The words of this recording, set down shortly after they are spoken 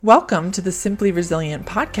Welcome to the Simply Resilient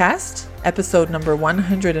podcast, episode number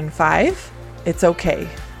 105. It's okay.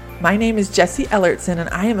 My name is Jessie Ellertson, and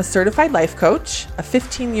I am a certified life coach, a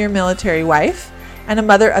 15-year military wife, and a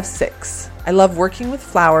mother of 6. I love working with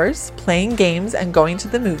flowers, playing games, and going to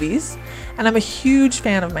the movies, and I'm a huge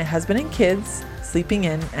fan of my husband and kids, sleeping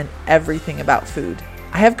in, and everything about food.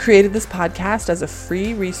 I have created this podcast as a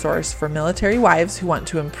free resource for military wives who want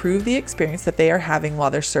to improve the experience that they are having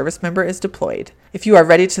while their service member is deployed. If you are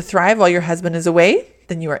ready to thrive while your husband is away,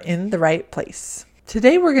 then you are in the right place.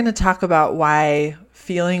 Today we're going to talk about why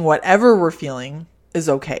feeling whatever we're feeling is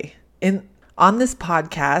okay. On this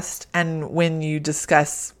podcast, and when you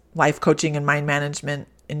discuss life coaching and mind management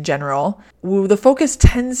in general, the focus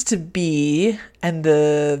tends to be, and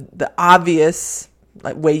the obvious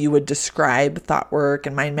way you would describe thought work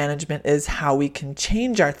and mind management is how we can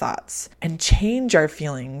change our thoughts and change our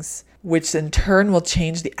feelings, which in turn will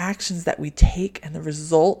change the actions that we take and the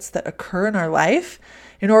results that occur in our life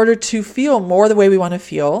in order to feel more the way we want to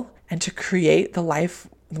feel and to create the life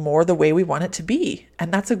more the way we want it to be.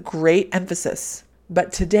 And that's a great emphasis.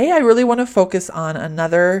 But today I really want to focus on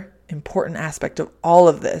another important aspect of all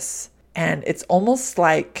of this. And it's almost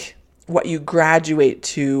like what you graduate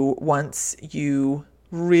to once you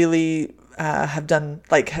really have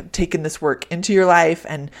taken this work into your life,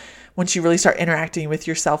 and once you really start interacting with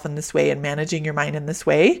yourself in this way and managing your mind in this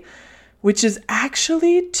way, which is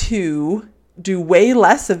actually to do way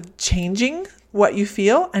less of changing what you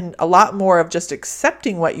feel and a lot more of just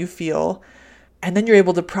accepting what you feel. And then you're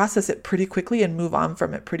able to process it pretty quickly and move on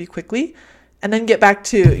from it pretty quickly, and then get back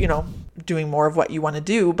to, doing more of what you want to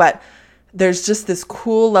do. But there's just this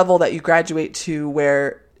cool level that you graduate to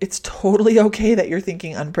where it's totally okay that you're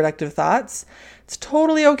thinking unproductive thoughts. It's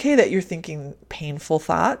totally okay that you're thinking painful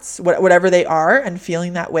thoughts, whatever they are, and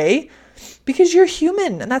feeling that way, because you're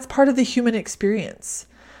human and that's part of the human experience.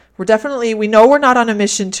 We know we're not on a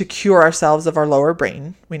mission to cure ourselves of our lower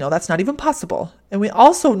brain. We know that's not even possible. And we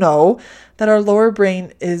also know that our lower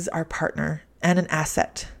brain is our partner and an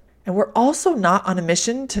asset. And we're also not on a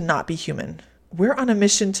mission to not be human. We're on a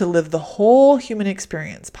mission to live the whole human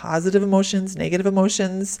experience, positive emotions, negative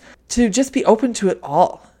emotions, to just be open to it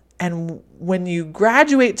all. And when you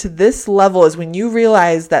graduate to this level is when you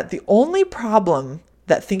realize that the only problem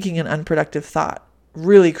that thinking an unproductive thought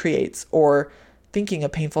really creates, or thinking a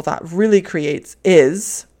painful thought really creates,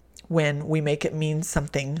 is when we make it mean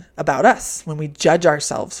something about us, when we judge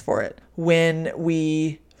ourselves for it, when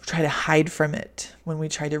we try to hide from it, when we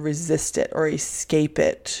try to resist it or escape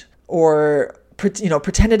it, or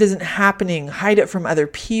pretend it isn't happening, hide it from other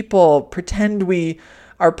people, pretend we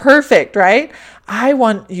are perfect, right? I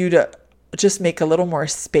want you to just make a little more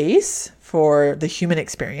space for the human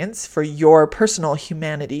experience, for your personal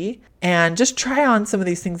humanity, and just try on some of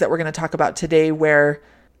these things that we're going to talk about today, where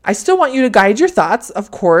I still want you to guide your thoughts, of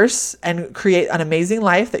course, and create an amazing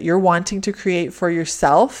life that you're wanting to create for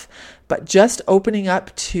yourself, but just opening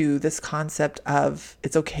up to this concept of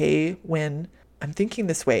it's okay when I'm thinking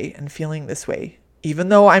this way and feeling this way, even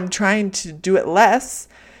though I'm trying to do it less,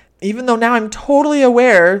 even though now I'm totally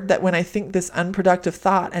aware that when I think this unproductive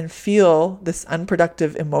thought and feel this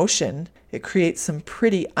unproductive emotion, it creates some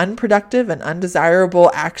pretty unproductive and undesirable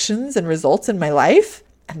actions and results in my life.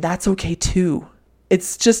 And that's okay too.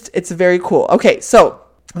 It's very cool. Okay, so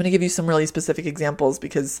I'm going to give you some really specific examples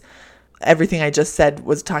because everything I just said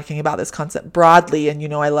was talking about this concept broadly. And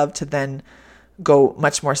I love to then go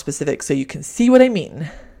much more specific so you can see what I mean.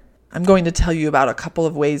 I'm going to tell you about a couple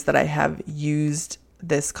of ways that I have used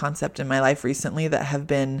this concept in my life recently that have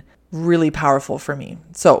been really powerful for me.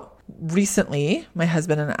 So recently, my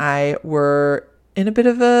husband and I were in a bit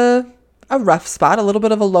of a rough spot, a little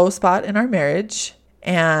bit of a low spot in our marriage,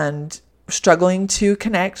 and struggling to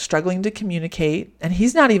connect, struggling to communicate. And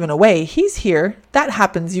he's not even away. He's here. That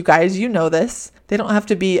happens, you guys. You know this. They don't have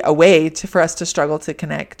to be away for us to struggle to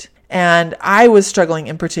connect. And I was struggling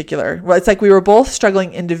in particular. Well, it's like we were both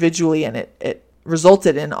struggling individually, and it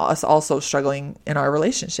resulted in us also struggling in our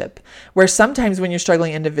relationship, where sometimes when you're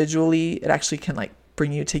struggling individually, it actually can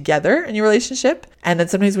bring you together in your relationship. And then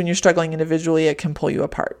sometimes when you're struggling individually, it can pull you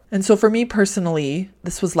apart. And so for me personally,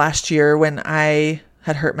 this was last year when I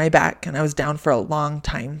had hurt my back and I was down for a long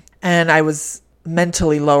time, and I was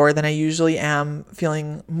mentally lower than I usually am,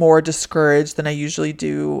 feeling more discouraged than I usually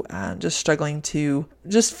do, just struggling to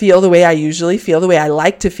just feel the way I usually feel, the way I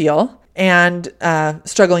like to feel, and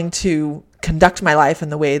struggling to conduct my life in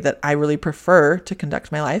the way that I really prefer to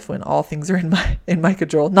conduct my life, when all things are in my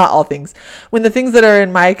control. Not all things. When the things that are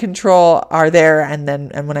in my control are there, and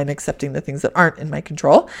when I'm accepting the things that aren't in my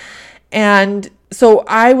control. And so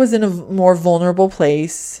I was in a more vulnerable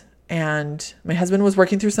place, And my husband was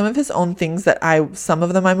working through some of his own things that some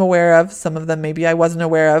of them I'm aware of, some of them maybe I wasn't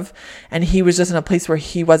aware of. And he was just in a place where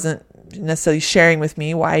he wasn't necessarily sharing with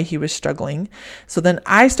me why he was struggling. So then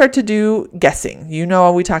I start to do guessing.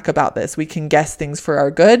 We talk about this. We can guess things for our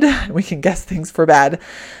good. We can guess things for bad.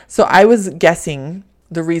 So I was guessing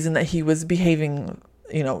the reason that he was behaving,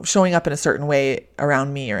 showing up in a certain way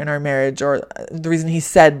around me or in our marriage, or the reason he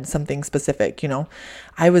said something specific.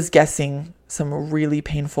 I was guessing some really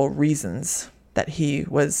painful reasons that he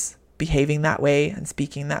was behaving that way and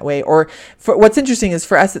speaking that way. Or what's interesting is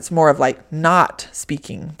for us, it's more of like not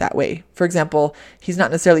speaking that way. For example, he's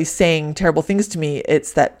not necessarily saying terrible things to me.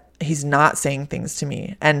 It's that he's not saying things to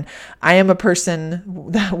me. And I am a person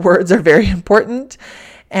that words are very important.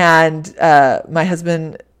 And my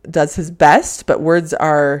husband does his best, but words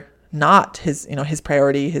are not his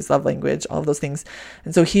priority, his love language, all of those things.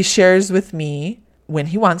 And so he shares with me when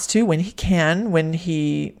he wants to, when he can, when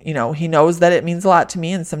he knows that it means a lot to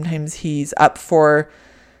me. And sometimes he's up for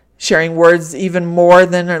sharing words even more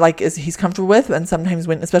than he's comfortable with. And sometimes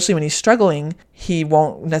especially when he's struggling, he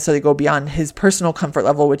won't necessarily go beyond his personal comfort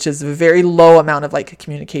level, which is a very low amount of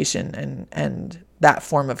communication and that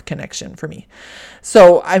form of connection for me.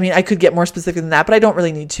 So, I could get more specific than that, but I don't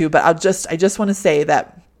really need to. But I just want to say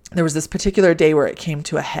that there was this particular day where it came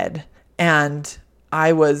to a head, and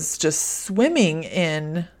I was just swimming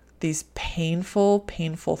in these painful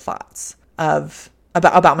thoughts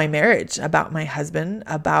about my marriage, about my husband,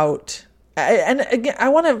 and again, I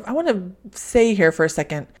want to say here for a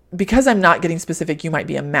second, because I'm not getting specific, you might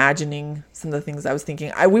be imagining some of the things I was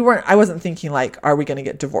thinking. I wasn't thinking are we going to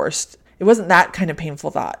get divorced? It wasn't that kind of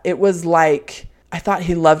painful thought. It was I thought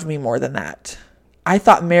he loved me more than that. I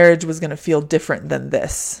thought marriage was going to feel different than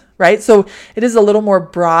this, right? So it is a little more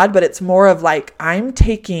broad, but it's more of I'm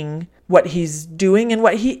taking what he's doing and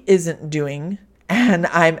what he isn't doing, and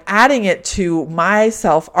I'm adding it to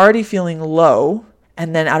myself already feeling low.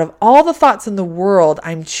 And then out of all the thoughts in the world,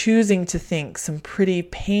 I'm choosing to think some pretty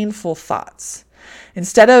painful thoughts.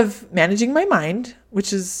 Instead of managing my mind,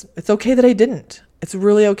 it's okay that I didn't. It's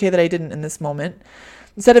really okay that I didn't in this moment.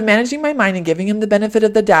 Instead of managing my mind and giving him the benefit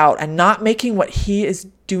of the doubt and not making what he is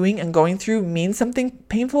doing and going through mean something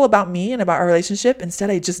painful about me and about our relationship,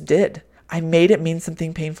 instead I just did. I made it mean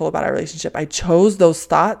something painful about our relationship. I chose those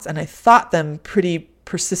thoughts and I thought them pretty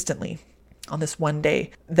persistently on this one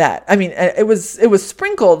day it was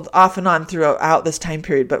sprinkled off and on throughout this time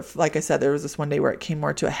period. But like I said, there was this one day where it came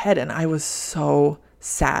more to a head, and I was so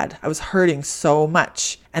sad. I was hurting so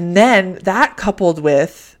much. And then that coupled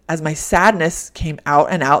with, as my sadness came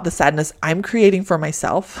out, the sadness I'm creating for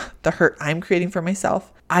myself, the hurt I'm creating for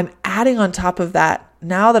myself, I'm adding on top of that,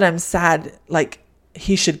 now that I'm sad,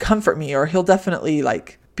 he should comfort me, or he'll definitely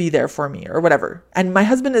be there for me or whatever. And my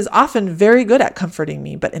husband is often very good at comforting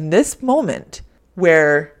me. But in this moment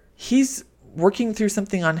where he's working through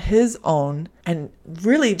something on his own and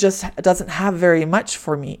really just doesn't have very much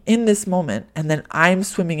for me in this moment, and then I'm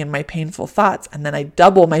swimming in my painful thoughts, and then I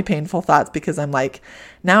double my painful thoughts because I'm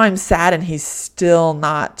now I'm sad and he's still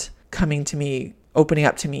not coming to me, opening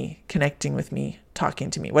up to me, connecting with me, talking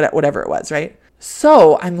to me, whatever it was, right?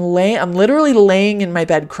 So I'm literally laying in my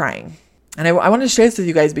bed crying. And I want to share this with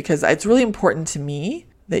you guys because it's really important to me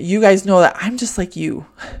that you guys know that I'm just like you.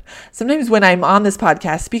 Sometimes when I'm on this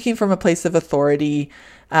podcast, speaking from a place of authority,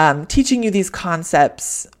 teaching you these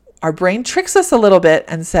concepts, our brain tricks us a little bit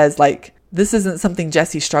and says this isn't something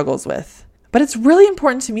Jessie struggles with. But it's really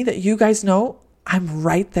important to me that you guys know I'm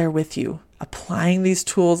right there with you, applying these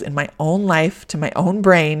tools in my own life, to my own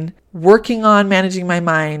brain, working on managing my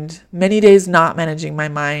mind, many days not managing my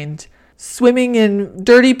mind, swimming in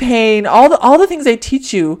dirty pain, all the things I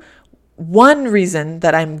teach you. One reason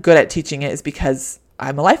that I'm good at teaching it is because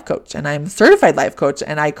I'm a life coach and I'm a certified life coach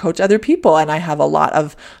and I coach other people and I have a lot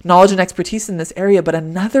of knowledge and expertise in this area. But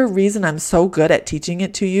another reason I'm so good at teaching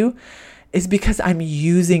it to you is because I'm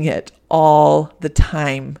using it all the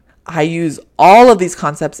time. I use all of these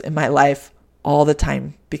concepts in my life all the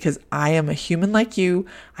time because I am a human like you.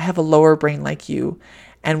 I have a lower brain like you.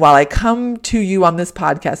 And while I come to you on this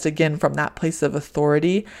podcast, again, from that place of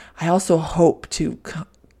authority, I also hope to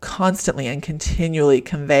constantly and continually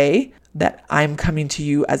convey that I'm coming to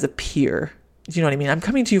you as a peer. Do you know what I mean? I'm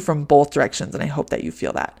coming to you from both directions, and I hope that you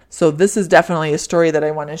feel that. So this is definitely a story that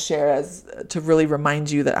I want to share as to really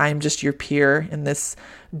remind you that I'm just your peer in this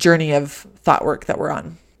journey of thought work that we're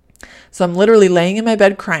on. So I'm literally laying in my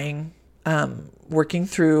bed crying, working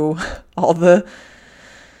through all the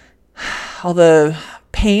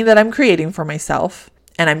pain that I'm creating for myself.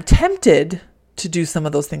 And I'm tempted to do some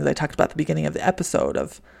of those things I talked about at the beginning of the episode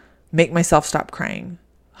of make myself stop crying,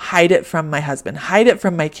 hide it from my husband, hide it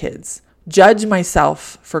from my kids, judge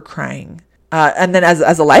myself for crying. And then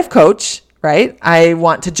as a life coach, right, I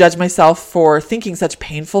want to judge myself for thinking such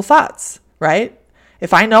painful thoughts, right?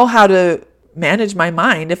 If I know how to manage my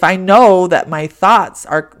mind, if I know that my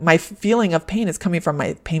feeling of pain is coming from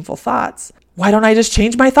my painful thoughts, why don't I just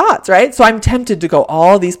change my thoughts, right? So I'm tempted to go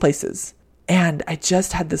all these places. And I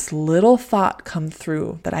just had this little thought come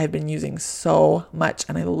through that I have been using so much,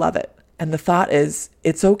 and I love it. And the thought is,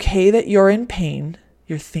 it's okay that you're in pain.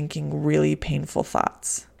 You're thinking really painful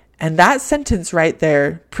thoughts. And that sentence right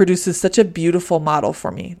there produces such a beautiful model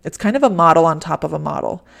for me. It's kind of a model on top of a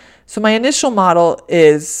model. So my initial model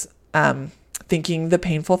is thinking the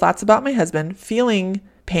painful thoughts about my husband, feeling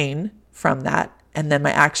pain from that. And then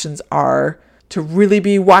my actions are to really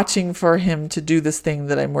be watching for him to do this thing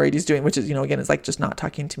that I'm worried he's doing, which is, again, is like just not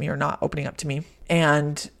talking to me or not opening up to me.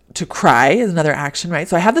 And to cry is another action, right?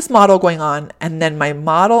 So I have this model going on, and then my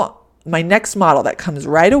next model that comes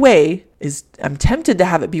right away is, I'm tempted to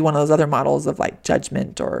have it be one of those other models of like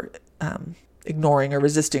judgment or ignoring or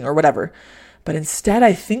resisting or whatever. But instead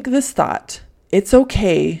I think this thought, it's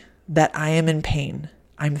okay that I am in pain.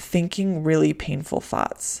 I'm thinking really painful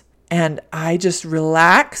thoughts. And I just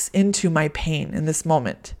relax into my pain in this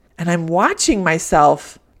moment. And I'm watching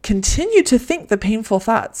myself continue to think the painful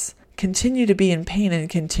thoughts, continue to be in pain and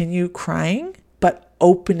continue crying, but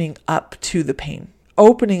opening up to the pain,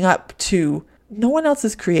 opening up to no one else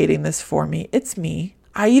is creating this for me. It's me.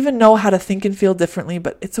 I even know how to think and feel differently,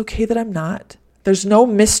 but it's okay that I'm not. There's no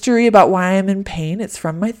mystery about why I'm in pain. It's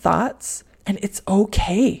from my thoughts, and it's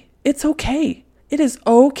okay. It's okay. It is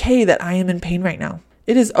okay that I am in pain right now.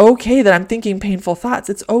 It is okay that I'm thinking painful thoughts.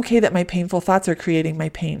 It's okay that my painful thoughts are creating my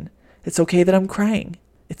pain. It's okay that I'm crying.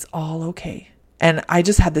 It's all okay. And I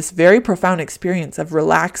just had this very profound experience of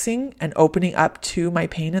relaxing and opening up to my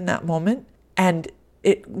pain in that moment. And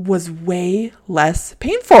it was way less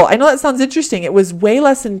painful. I know that sounds interesting. It was way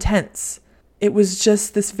less intense. It was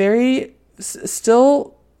just this very,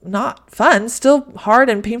 still not fun, still hard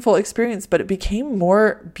and painful experience, but it became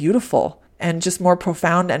more beautiful and just more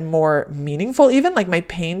profound and more meaningful. Even like my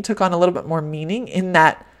pain took on a little bit more meaning in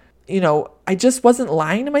that, I just wasn't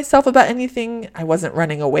lying to myself about anything. I wasn't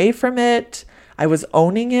running away from it. I was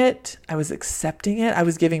owning it. I was accepting it. I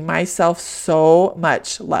was giving myself so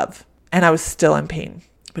much love, and I was still in pain,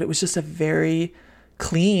 but it was just a very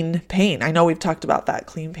clean pain. I know we've talked about that,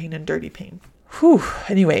 clean pain and dirty pain. Whew.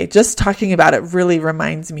 Anyway, just talking about it really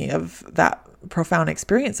reminds me of that profound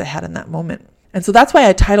experience I had in that moment. And so that's why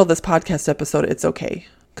I titled this podcast episode, It's Okay,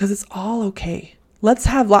 because it's all okay. Let's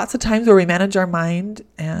have lots of times where we manage our mind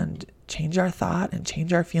and change our thought and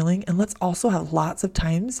change our feeling. And let's also have lots of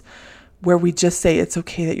times where we just say, it's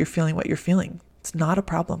okay that you're feeling what you're feeling. It's not a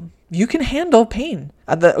problem. You can handle pain.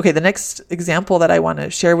 The next example that I want to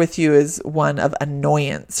share with you is one of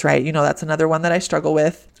annoyance, right? That's another one that I struggle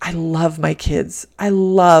with. I love my kids. I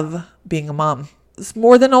love being a mom. It's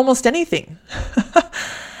more than almost anything.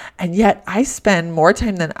 And yet I spend more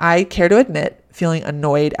time than I care to admit feeling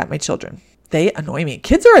annoyed at my children. They annoy me.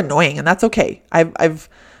 Kids are annoying, and that's okay.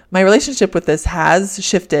 My relationship with this has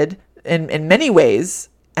shifted in many ways.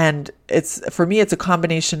 And for me, it's a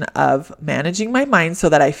combination of managing my mind so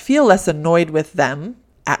that I feel less annoyed with them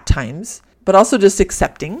at times, but also just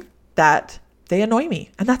accepting that they annoy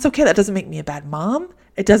me. And that's okay. That doesn't make me a bad mom.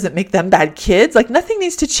 It doesn't make them bad kids. Like, nothing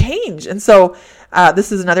needs to change. And so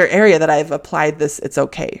this is another area that I've applied this, it's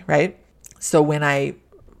okay, right? So when I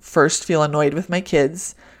first feel annoyed with my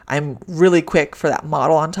kids, I'm really quick for that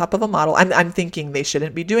model on top of a model. I'm thinking they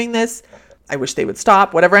shouldn't be doing this. I wish they would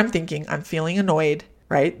stop. Whatever I'm thinking, I'm feeling annoyed,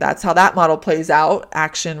 right? That's how that model plays out,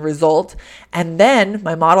 action, result. And then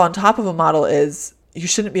my model on top of a model is, you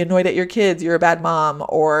shouldn't be annoyed at your kids. You're a bad mom.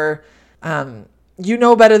 Or, you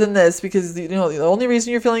know better than this because, the only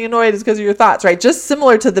reason you're feeling annoyed is because of your thoughts, right? Just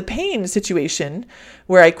similar to the pain situation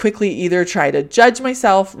where I quickly either try to judge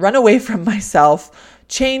myself, run away from myself,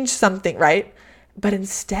 change something, right? But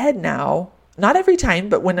instead now, not every time,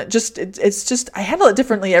 but when it's just, I handle it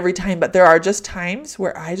differently every time, but there are just times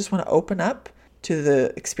where I just want to open up to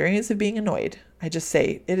the experience of being annoyed. I just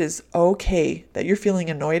say, it is okay that you're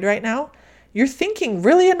feeling annoyed right now. You're thinking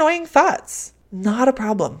really annoying thoughts. Not a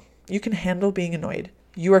problem. You can handle being annoyed.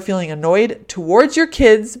 You are feeling annoyed towards your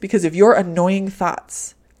kids because of your annoying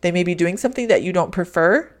thoughts. They may be doing something that you don't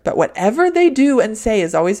prefer, but whatever they do and say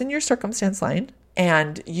is always in your circumstance line.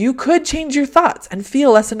 And you could change your thoughts and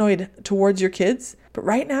feel less annoyed towards your kids. But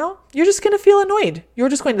right now, you're just going to feel annoyed. You're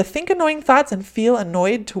just going to think annoying thoughts and feel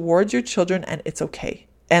annoyed towards your children, and it's okay.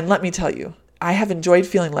 And let me tell you, I have enjoyed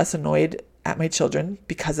feeling less annoyed at my children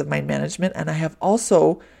because of mind management. And I have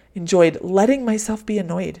also enjoyed letting myself be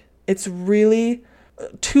annoyed. It's really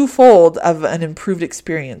twofold of an improved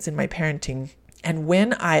experience in my parenting. And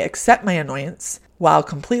when I accept my annoyance while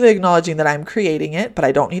completely acknowledging that I'm creating it, but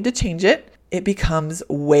I don't need to change it, it becomes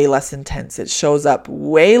way less intense. It shows up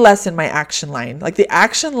way less in my action line. Like the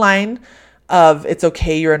action line of it's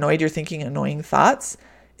okay, you're annoyed, you're thinking annoying thoughts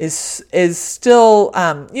is still,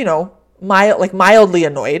 mildly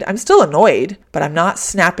annoyed. I'm still annoyed, but I'm not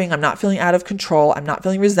snapping. I'm not feeling out of control. I'm not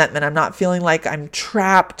feeling resentment. I'm not feeling like I'm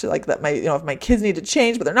trapped, like that if my kids need to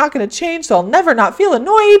change, but they're not going to change, so I'll never not feel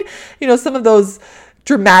annoyed. Some of those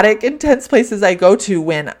dramatic, intense places I go to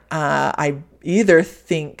when I either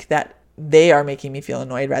think that they are making me feel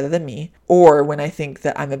annoyed rather than me, or when I think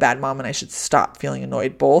that I'm a bad mom and I should stop feeling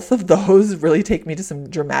annoyed. Both of those really take me to some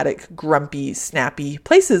dramatic, grumpy, snappy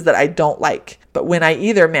places that I don't like. But when I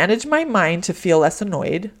either manage my mind to feel less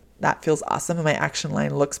annoyed, that feels awesome, and my action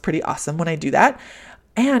line looks pretty awesome when I do that.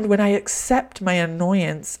 And when I accept my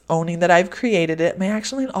annoyance, owning that I've created it, my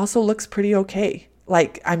action line also looks pretty okay.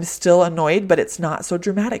 Like I'm still annoyed, but it's not so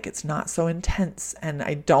dramatic. It's not so intense. And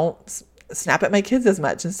I don't snap at my kids as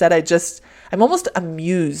much. Instead, I'm almost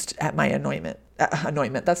amused at my annoyment.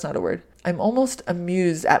 That's not a word. I'm almost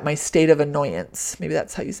amused at my state of annoyance. Maybe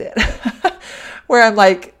that's how you say it. Where I'm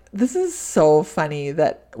like, this is so funny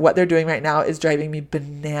that what they're doing right now is driving me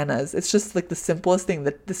bananas. It's just like the simplest thing,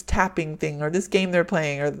 that this tapping thing or this game they're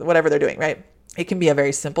playing or whatever they're doing, right? It can be a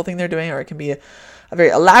very simple thing they're doing, or it can be a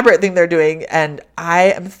very elaborate thing they're doing. And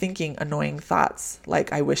I am thinking annoying thoughts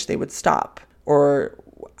like, I wish they would stop, or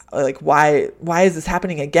like, why is this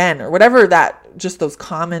happening again? Or whatever that, just those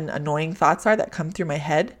common annoying thoughts are that come through my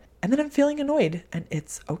head. And then I'm feeling annoyed, and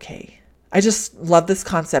it's okay. I just love this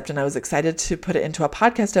concept, and I was excited to put it into a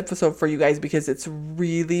podcast episode for you guys because it's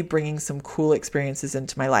really bringing some cool experiences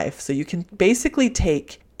into my life. So you can basically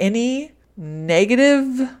take any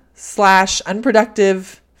negative /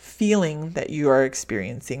 unproductive feeling that you are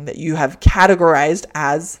experiencing, that you have categorized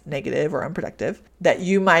as negative or unproductive, that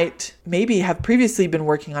you might maybe have previously been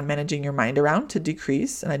working on managing your mind around to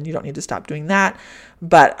decrease, and you don't need to stop doing that.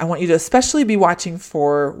 But I want you to especially be watching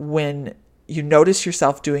for when you notice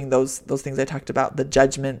yourself doing those things I talked about, the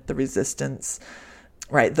judgment, the resistance,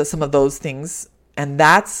 right? Some of those things. And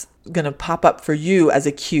that's going to pop up for you as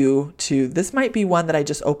a cue to, this might be one that I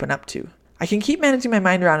just open up to. I can keep managing my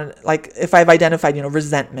mind around, like if I've identified,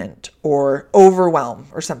 resentment or overwhelm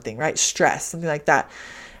or something, right? Stress, something like that.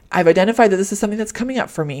 I've identified that this is something that's coming up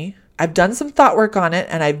for me. I've done some thought work on it,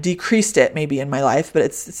 and I've decreased it maybe in my life, but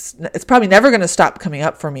it's probably never going to stop coming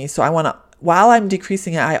up for me. So while I'm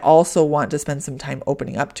decreasing it, I also want to spend some time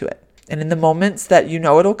opening up to it. And in the moments that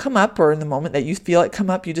it'll come up, or in the moment that you feel it come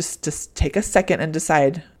up, you just take a second and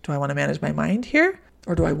decide, do I want to manage my mind here?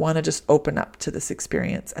 Or do I want to just open up to this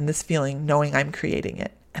experience and this feeling, knowing I'm creating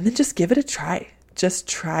it? And then just give it a try. Just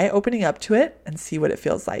try opening up to it and see what it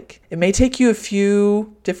feels like. It may take you a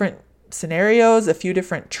few different scenarios, a few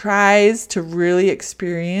different tries to really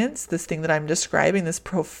experience this thing that I'm describing, this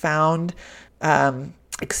profound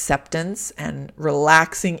acceptance and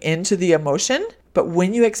relaxing into the emotion. But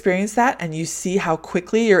when you experience that and you see how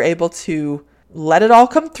quickly you're able to let it all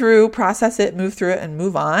come through, process it, move through it, and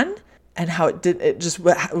move on, and how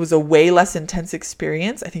it was a way less intense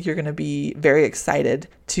experience, I think you're going to be very excited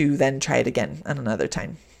to then try it again at another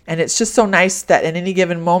time. And it's just so nice that in any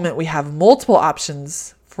given moment, we have multiple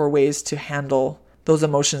options for ways to handle those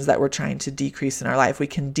emotions that we're trying to decrease in our life. We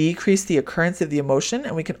can decrease the occurrence of the emotion,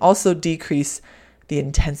 and we can also decrease the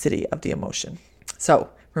intensity of the emotion. So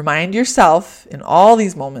remind yourself in all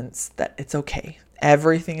these moments that it's okay.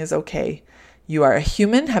 Everything is okay. You are a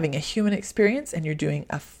human having a human experience, and you're doing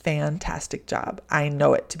a fantastic job. I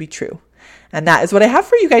know it to be true. And that is what I have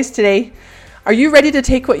for you guys today. Are you ready to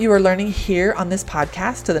take what you are learning here on this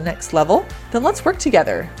podcast to the next level? Then let's work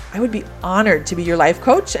together. I would be honored to be your life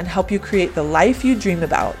coach and help you create the life you dream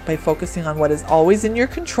about by focusing on what is always in your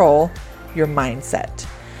control, your mindset.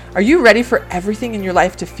 Are you ready for everything in your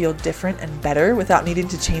life to feel different and better without needing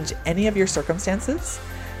to change any of your circumstances?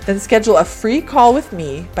 Then schedule a free call with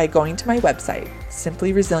me by going to my website,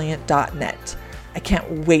 simplyresilient.net. I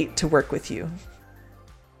can't wait to work with you.